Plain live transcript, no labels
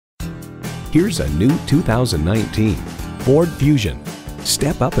Here's a new 2019 Ford Fusion.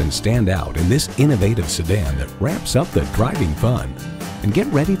 Step up and stand out in this innovative sedan that wraps up the driving fun. And get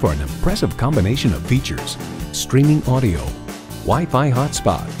ready for an impressive combination of features: streaming audio, Wi-Fi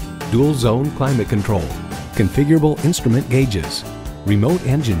hotspot, dual zone climate control, configurable instrument gauges, remote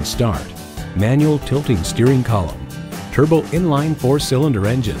engine start, manual tilting steering column, turbo inline 4-cylinder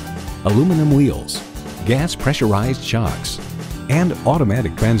engine, aluminum wheels, gas pressurized shocks, and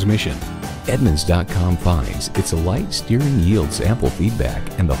automatic transmission. Edmunds.com finds its light steering yields ample feedback,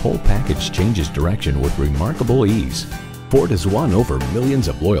 and the whole package changes direction with remarkable ease. Ford has won over millions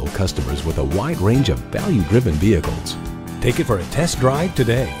of loyal customers with a wide range of value-driven vehicles. Take it for a test drive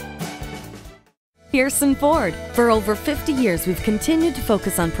today. Pearson Ford. For over 50 years, we've continued to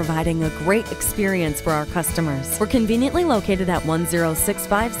focus on providing a great experience for our customers. We're conveniently located at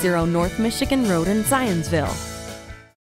 10650 North Michigan Road in Zionsville.